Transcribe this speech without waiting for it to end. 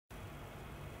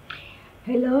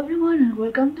Hello everyone and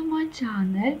welcome to my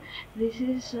channel. This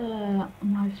is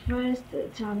my first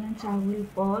challenge I will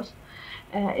post.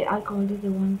 I called it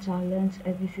the one challenge.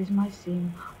 This is my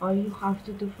sim. All you have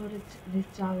to do for this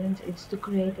challenge is to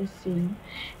create a sim.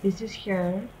 This is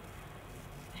her.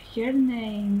 Her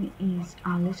name is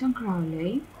Alison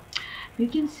Crowley. You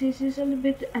can see she's a little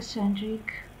bit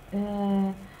eccentric.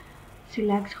 Uh, she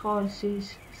likes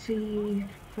horses. She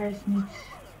first meets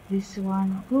this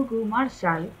one, Gugu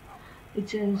Marshall.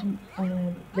 It's a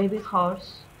baby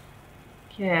horse,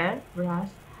 care,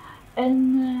 brass,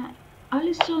 and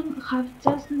Alison have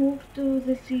just moved to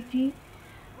the city.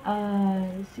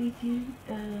 The city,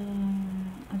 I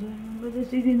don't remember the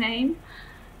city name.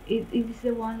 It is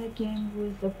the one that came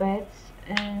with the pets,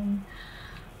 and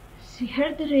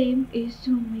her dream is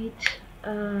to meet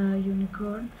a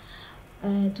unicorn,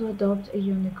 to adopt a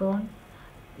unicorn.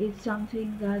 It's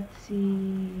something that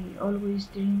she always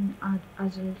dreamed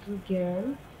as a little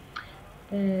girl.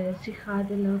 She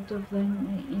had a lot of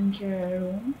them in her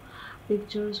room,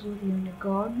 pictures with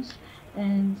unicorns,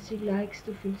 and she likes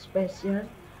to feel special.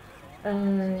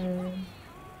 No,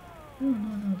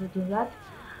 don't do that.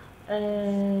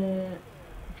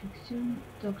 Fiction,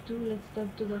 talk to, let's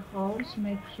talk to the horse,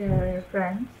 make her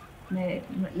friends,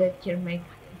 let her make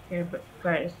her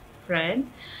first friend.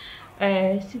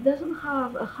 She doesn't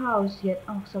have a house yet.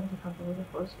 Oh, something happened with the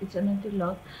horse. It's an empty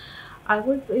lot. I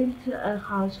will build a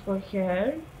house for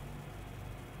her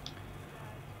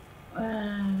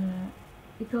uh,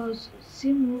 because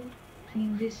she moved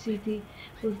in this city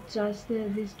with just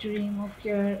this dream of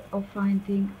her of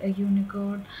finding a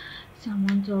unicorn.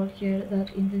 Someone told her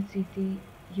that in the city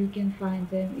you can find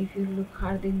them if you look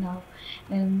hard enough,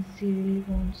 and she really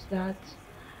wants that.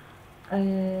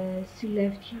 She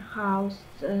left her house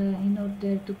in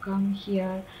order to come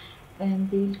here and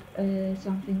build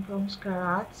something from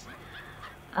scratch.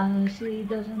 She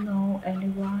doesn't know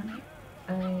anyone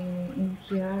in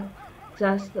here,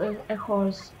 just a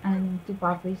horse and two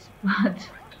puppies. But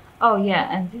oh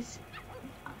yeah, and this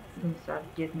don't start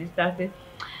get me started.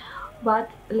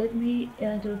 But let me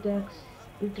let me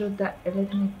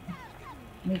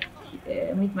meet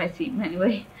meet my team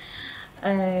anyway.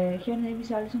 Her name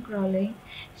is Alison Crowley.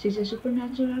 She's a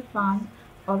supernatural fan,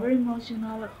 over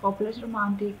emotional, hopeless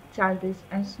romantic, childish,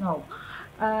 and snow.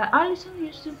 Alison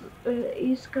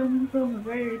is coming from a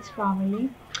very rich family,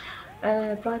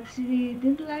 but she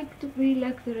didn't like to be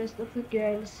like the rest of the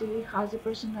girls. She has a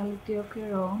personality of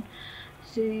her own.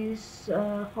 She's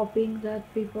hoping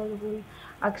that people will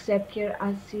accept her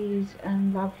as she is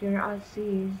and love her as she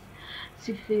is.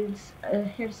 She feels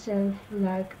herself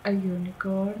like a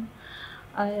unicorn,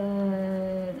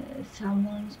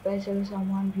 someone special,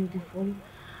 someone beautiful,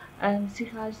 and she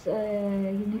has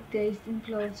a unique taste in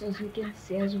clothes, as you can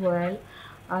see as well.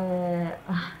 Uh,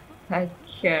 like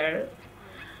her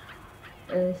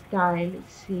style,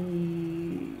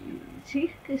 she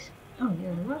oh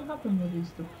yeah, what happened with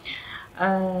this too?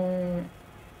 Uh,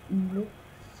 let's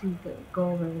see,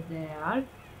 go over there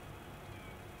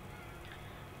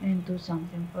and do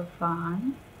something for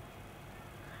fun.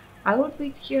 I would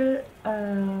picture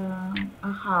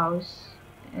a house.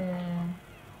 Uh,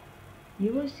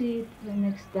 you will see it the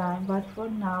next time, but for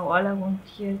now, all I want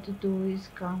here to do is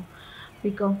come, be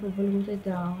comfortable with the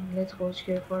down. Let's watch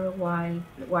here for a while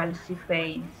she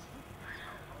paints.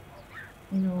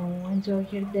 Enjoy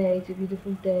her day. It's a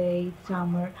beautiful day. It's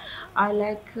summer. I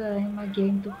like in my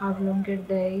game to have longer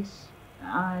days,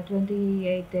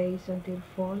 28 days until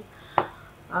fall,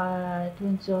 to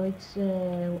enjoy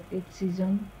its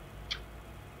season.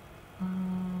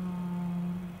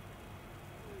 Um,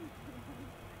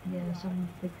 yeah, someone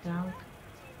freaked out.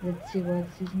 Let's see what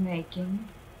she's making.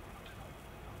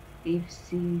 If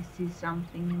she sees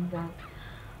something in that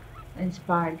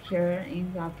inspired her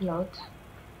in that lot.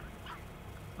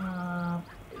 Uh,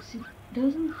 she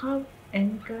doesn't have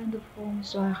any kind of home,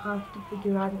 so I have to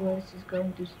figure out where she's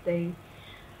going to stay.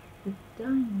 The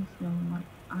time is normal.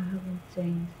 I haven't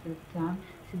changed the time.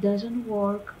 She doesn't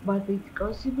work, but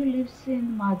because she believes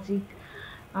in magic,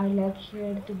 I like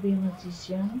her to be a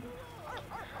magician.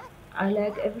 I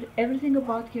like everything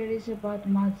about her is about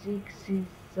magic. She's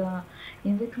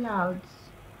in the clouds,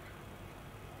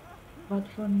 but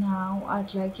for now,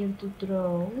 I'd like her to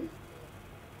draw,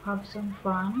 have some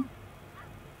fun.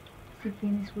 She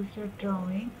finished with her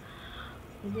drawing.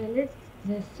 The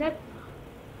step,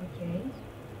 okay.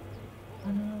 I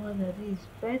don't know what that is.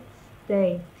 Pet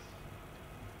dates.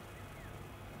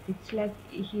 It's like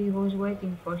he was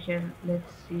waiting for her.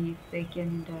 Let's see if they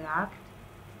can interact.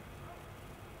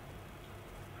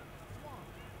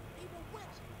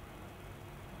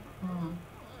 Oh,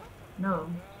 no,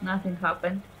 nothing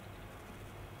happened.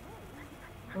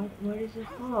 Where is the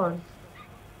horse?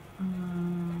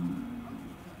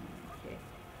 Okay.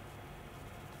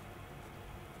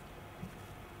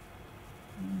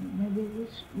 Maybe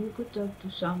we could talk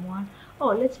to someone. Oh,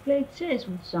 let's play chess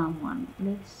with someone.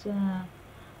 Let's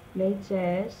play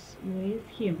chess with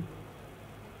him.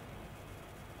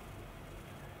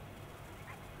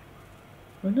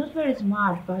 We're not very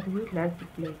smart, but we'd like to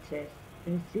play chess.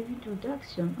 Receive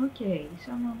introduction. Okay,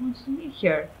 someone wants to meet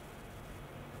here.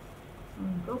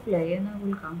 Go play and I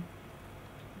will come.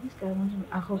 This guy wants me.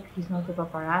 I hope he's not a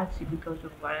paparazzi because the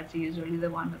paparazzi usually the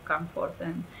one who come forth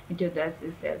and introduce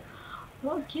themselves.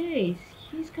 Okay,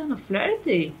 he's kind of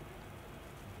flirty.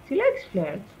 He likes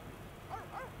flirts.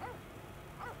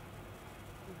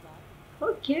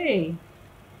 Okay,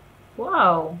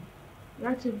 wow,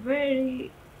 that's a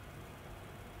very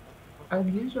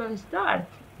unusual start.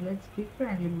 Let's be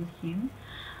friendly with him.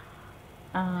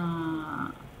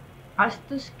 As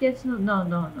to sketch, no.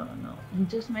 You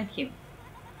just met him.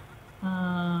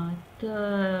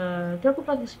 Talk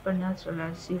about the supernatural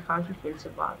and see how he feels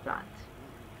about that.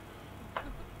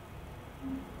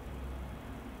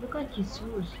 Look at his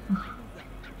shoes.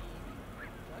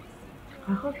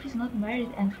 I hope he's not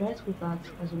married and flirts with us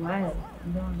as well. I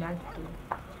don't like to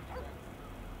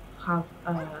have,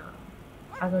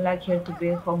 I don't like her to be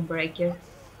a homebreaker.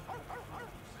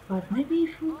 But maybe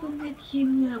if we could meet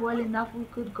him well enough, we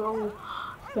could go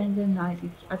spend the night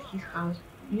at his house.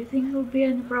 You think it would be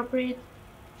inappropriate?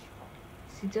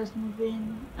 She just move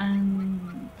in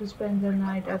and to spend the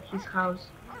night at his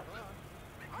house.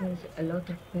 There's a lot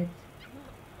of pets.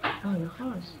 Oh, the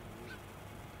horse.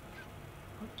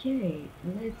 Okay,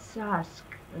 let's ask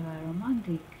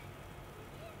romantic.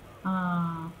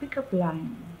 Pickup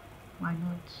line. Why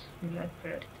not? You like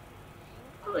flirt.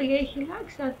 Oh yeah, he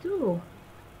likes that too.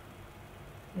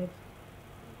 Let's,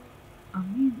 I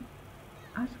mean,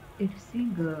 ask if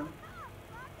single.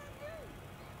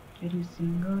 Are you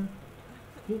single?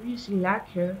 You obviously like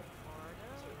her.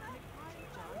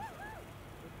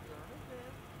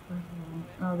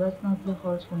 No, that's not the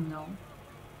horse we know.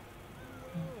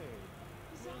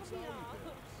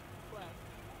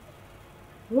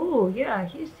 Oh, yeah,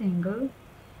 he's single.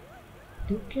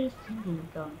 Duke single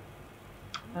though.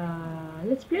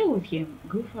 Let's play with him.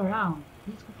 Goof around.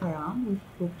 Let's goof around with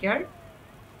Hooker.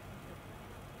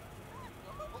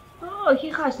 Oh, he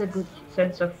has a good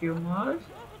sense of humor.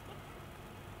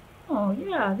 Oh,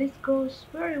 yeah, this goes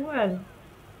very well.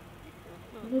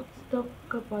 Let's talk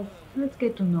about. Let's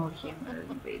get to know him a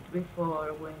little bit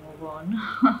before we move on.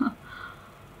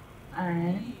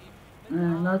 And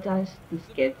not ask the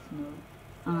skits, no.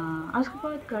 Ask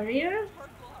about career,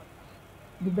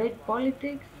 debate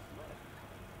politics,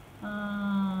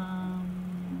 um,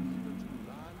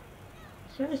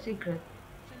 share a secret.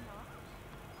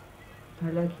 I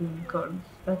like unicorns,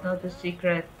 but not a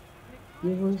secret.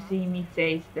 You will see me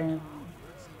chase them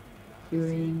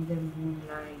during the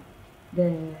moonlight,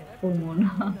 the full moon.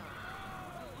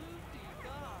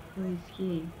 Who is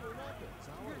he?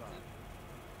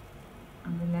 I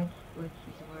like what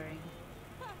he's wearing.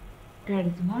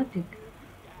 Charismatic.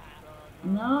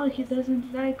 No, he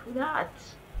doesn't like that.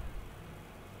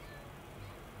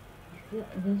 He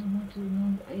doesn't want to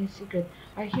know a secret.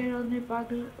 I hear only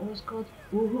bagger was called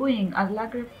woohooing. A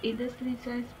lager industry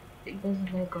says it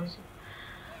doesn't like gossip.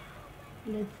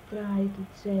 Let's try to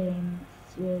change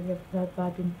that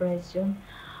bad impression.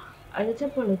 Let's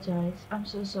apologize. I'm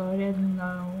so sorry. I don't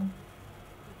know.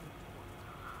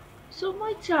 So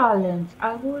my challenge,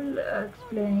 I will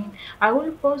explain. I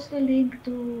will post a link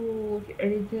to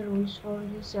read the rules for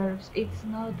yourselves. It's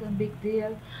not a big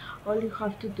deal. All you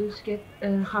have to do is get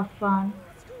have fun,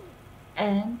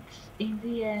 and in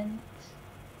the end,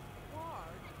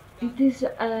 it is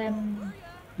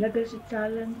legacy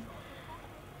challenge.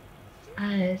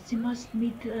 She must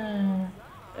meet,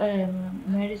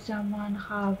 marry someone,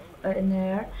 have an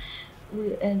heir,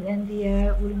 and the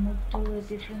heir will move to a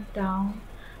different town.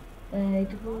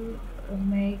 It will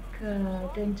make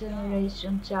 10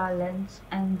 generation challenge,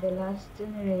 and the last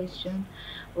generation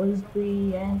will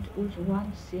be end with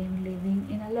one sim living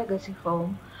in a legacy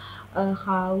home, a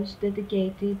house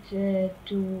dedicated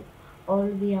to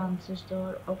all the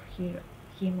ancestors of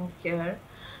him or her.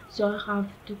 So I have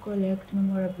to collect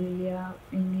memorabilia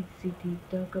in each city,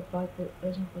 talk about the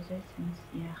personal possessions.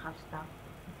 Yeah, I have stuff.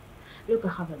 Look, I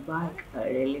have a bike, a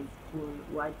really cool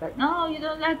white bike. No, you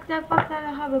don't like the fact that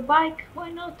I have a bike? Why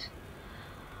not?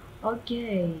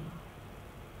 Okay,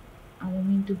 I don't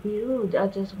mean to be rude. I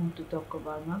just want to talk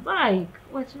about my bike.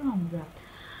 What's wrong with that?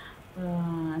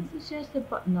 Enthusiastic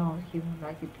about. No, he won't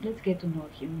like it. Let's get to know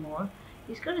him more.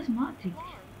 He's charismatic.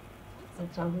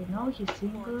 That's how we know he's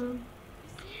single.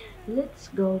 Let's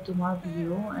go to my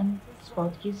view and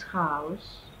spot his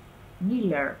house.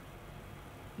 Miller.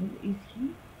 Is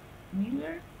he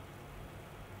Miller?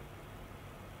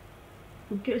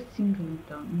 Hooker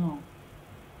Singleton. No,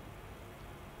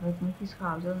 that's not his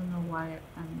house. I don't know why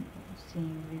I'm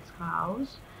seeing this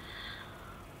house.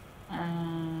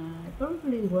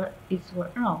 Probably where it's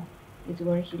where no, it's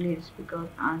where he lives because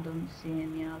I don't see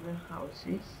any other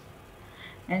houses.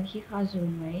 And he has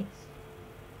roommates.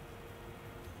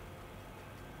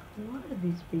 What are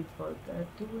these people? They're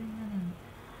two women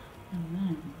and a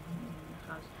man in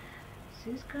the house.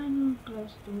 She's kind of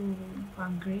close to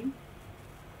hungry.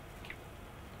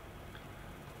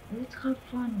 Let's have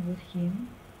fun with him.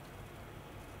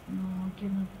 No, I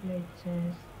cannot play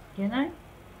chess. Can I?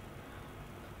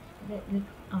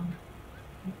 Oh,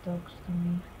 he talks to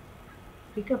me.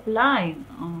 Pick up line.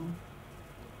 Oh,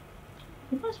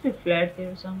 he must be flirty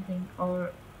or something.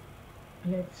 Or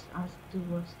let's ask to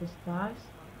watch the stars.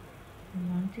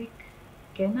 Romantic.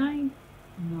 Can I?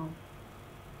 No.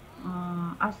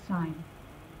 Assign.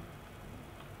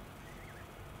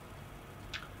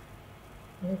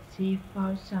 Let's see if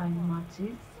our sign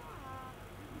matches.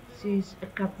 She's a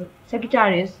couple.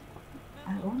 Sagittarius.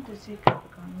 I want to say Capricorn.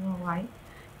 I don't know why.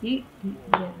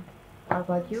 Yeah. How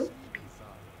about you?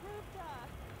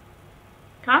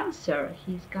 Cancer.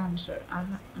 He's Cancer. I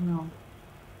don't know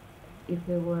if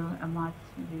there were a match.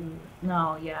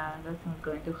 No, yeah, that's not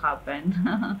going to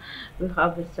happen. We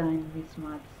have a sign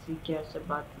mismatch. He cares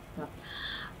about the stuff.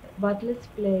 But let's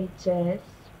play chess,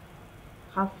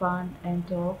 have fun, and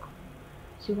talk.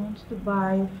 She wants to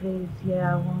buy a fridge.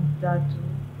 Yeah, I want that too.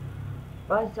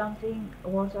 Buy something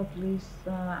worth at least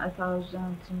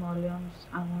 1,000 simoleons.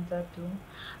 I want that too.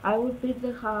 I will build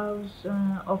the house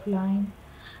offline.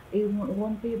 It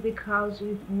won't be a big house.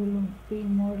 It will be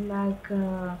more like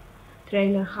a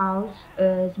trailer house,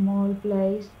 a small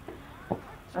place.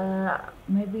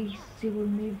 Maybe she will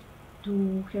move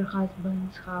to her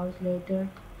husband's house later.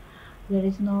 There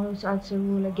is no such a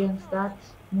rule against that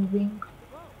moving.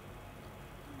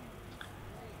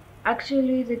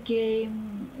 Actually, the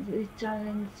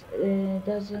challenge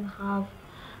doesn't have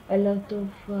a lot of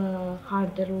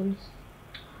hard rules.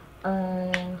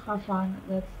 Have fun,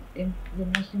 that's the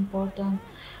most important.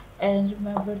 And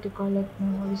remember to collect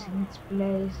memories in its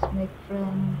place, make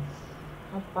friends,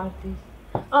 have parties.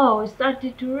 Oh, it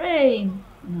started to rain!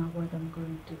 Now what I'm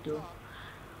going to do?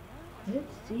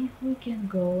 Let's see if we can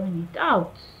go and eat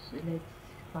out. So let's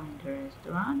find a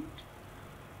restaurant.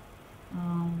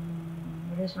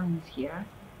 Restaurant is here.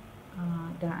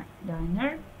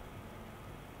 Diner.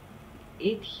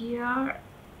 Eat here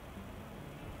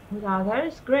with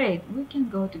others. Great, we can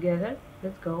go together.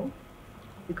 Let's go.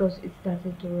 Because it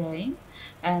started to rain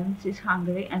and she's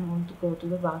hungry and want to go to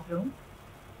the bathroom.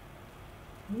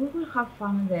 We will have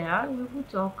fun there. We will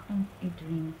talk and eat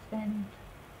drinks and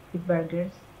eat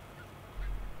burgers.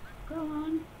 Go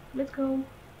on, let's go.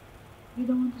 You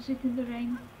don't want to sit in the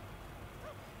rain?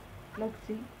 Let's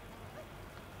see.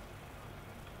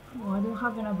 Oh, I don't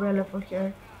have an umbrella for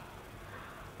her.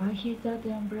 I hate that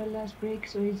the umbrellas break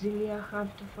so easily. I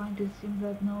have to find a sim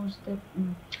that knows that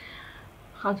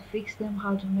how to fix them,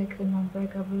 how to make them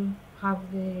impeccable, have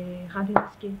the handling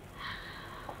skill.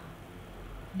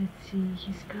 Let's see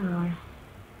his car.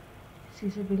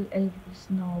 She's a little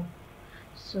snob.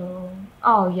 So,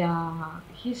 oh yeah,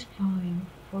 he's fine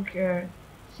for her.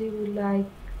 She would like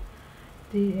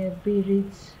the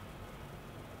beards.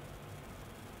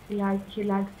 He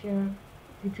likes her.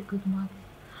 It's a good match.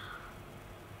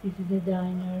 This is the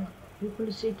diner.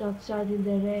 People sit outside in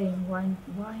the rain. Why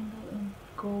not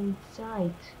go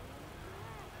inside?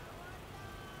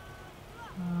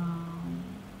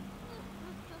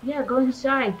 Yeah, go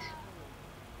inside.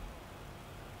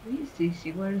 Who is this?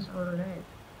 She wears all red.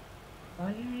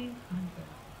 Valerie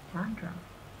Sandra.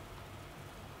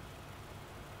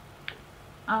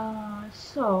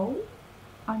 So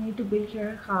I need to build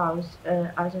her house.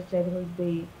 As I said, it will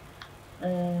be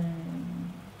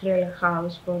trailer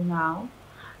house for now.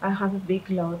 I have a big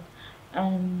lot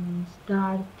and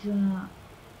start. The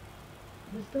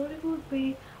story would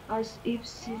be as if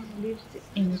she lives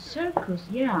in a circus.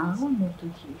 Yeah, I will move to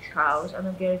his house. I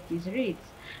don't care if he's rich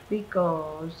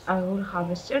because I will have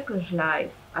a circus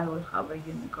life. I will have a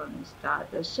unicorn and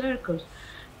start a circus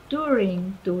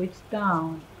touring to its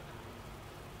town.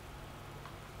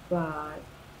 But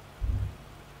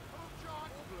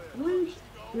will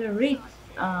the rich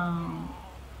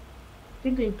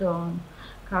Singleton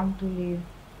come to live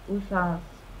with us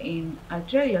in a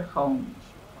trailer home?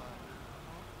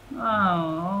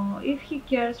 Oh, if he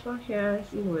cares for her,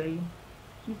 he will.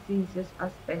 He sees us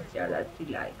as special as he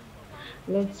likes.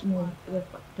 Let's move the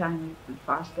time a bit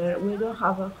faster. We don't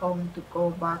have a home to go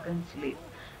back and sleep,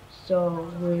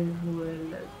 so we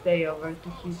will stay over to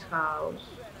his house.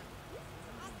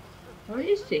 Where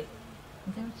is she? I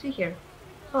don't see her.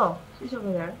 Oh, she's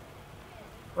over there.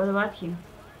 What about him?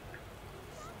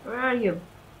 Where are you?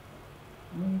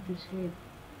 I need to sleep.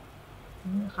 I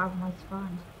don't have much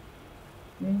fun.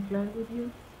 May I flirt with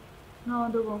you? No,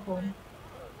 don't go home.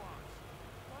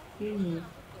 Here he is.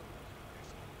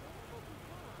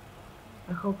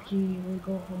 I hope he will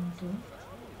go home too.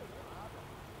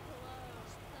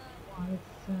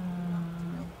 Let's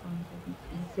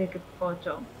take a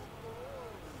photo.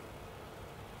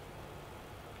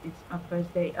 It's my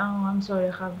first day. Oh, I'm sorry,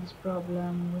 I have this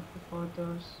problem with the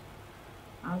photos.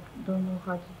 I don't know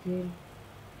how to deal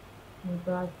with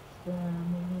that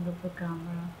movement of the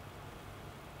camera.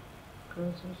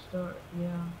 Grocery store,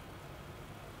 yeah.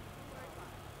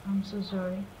 I'm so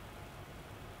sorry.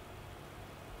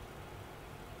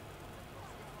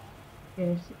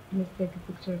 Yes, let's take a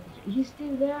picture. He's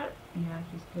still there? Yeah,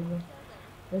 he's still there.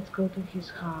 Let's go to his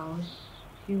house.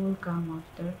 He will come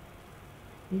after.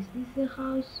 Is this the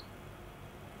house?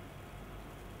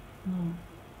 No,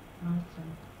 not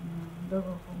that. No, don't go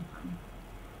home,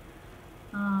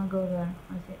 honey. Go there.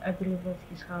 I believe that's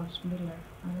his house. Miller.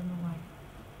 I don't know why.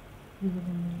 This is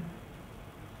Miller.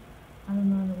 I don't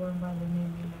know anyone by the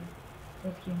name Miller.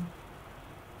 That's him.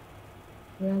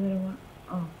 The other one.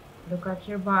 Oh, look at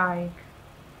her bike.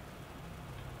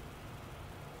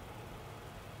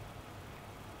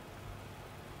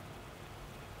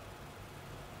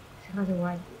 She has a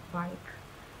white bike.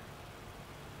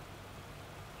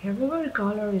 Her favorite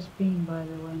color is pink, by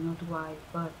the way, not white,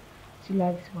 but she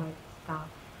likes white stuff.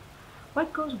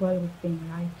 White goes well with pink,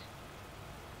 right?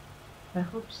 I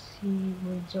hope she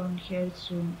will join here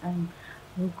soon and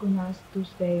welcome us to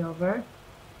stay over.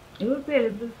 It will be a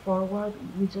little bit forward,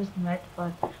 we just met,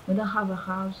 but we don't have a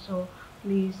house, so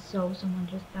please show some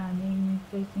understanding,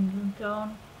 Mr.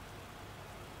 Singleton.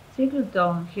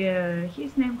 Singleton, here,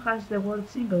 his name has the word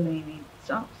single in it.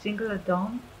 So,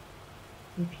 Singleton,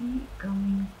 is he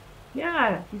coming?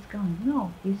 Yeah, he's coming.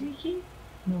 No, is he?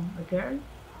 No, a girl?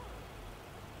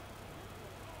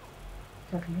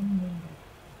 Jacqueline Miller.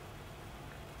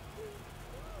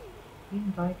 Be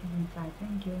invited inside,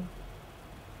 thank you.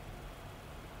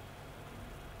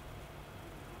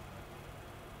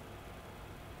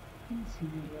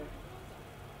 Incinerator.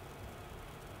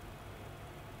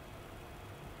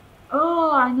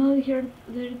 Oh, I know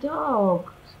their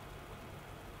dog.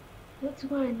 That's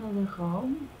why I know the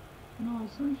home. No,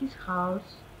 it's not his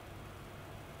house.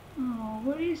 Oh,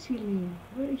 where is he live?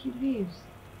 Where he lives?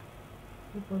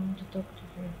 People want to talk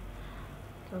to her.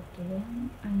 Talk to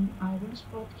them, and I will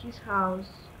spot his house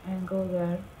and go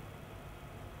there.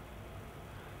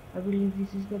 I believe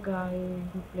this is the guy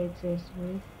who played chess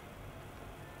with.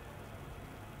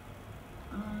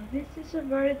 This is a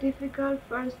very difficult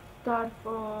first start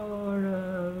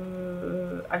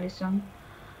for Alison.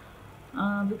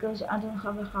 Because I don't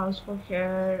have a house for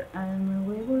her and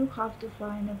we will have to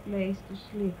find a place to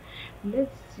sleep.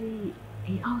 Let's see.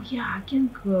 Oh yeah, I can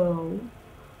go.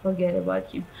 Forget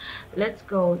about him. Let's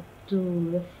go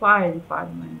to the fire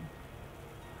department.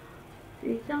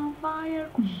 It's on fire.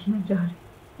 Sorry.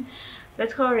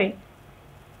 Let's hurry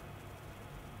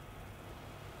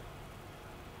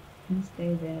and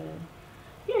stay there.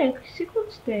 Yeah, she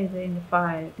could stay there in the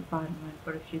fire department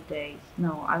for a few days.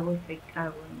 No, I will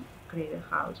create a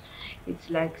house. It's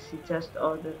like she just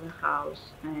ordered the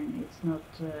house and it's not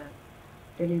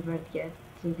delivered yet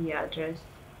to the address.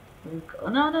 Oh,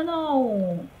 no, no,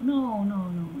 no, no, no,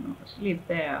 no, no. Sleep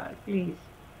there, please.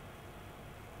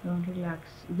 Don't relax.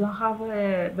 You don't have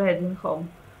a bed in home.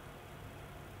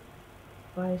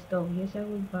 Buy a stove. Yes, I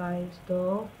will buy a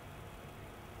stove.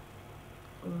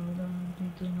 Oh, don't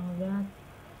need to know that.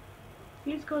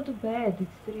 Please go to bed.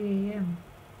 It's 3 a.m.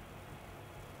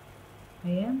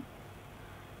 a.m.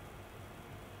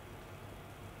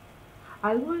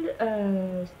 I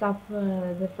will stop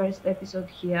the first episode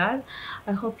here.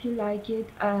 I hope you like it.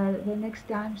 The next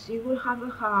time she will have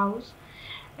a house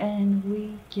and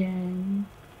we can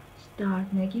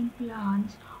start making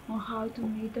plans on how to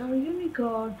meet our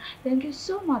unicorn. Thank you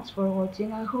so much for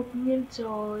watching. I hope you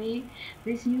enjoy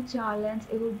this new challenge.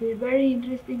 It will be very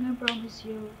interesting, I promise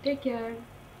you. Take care.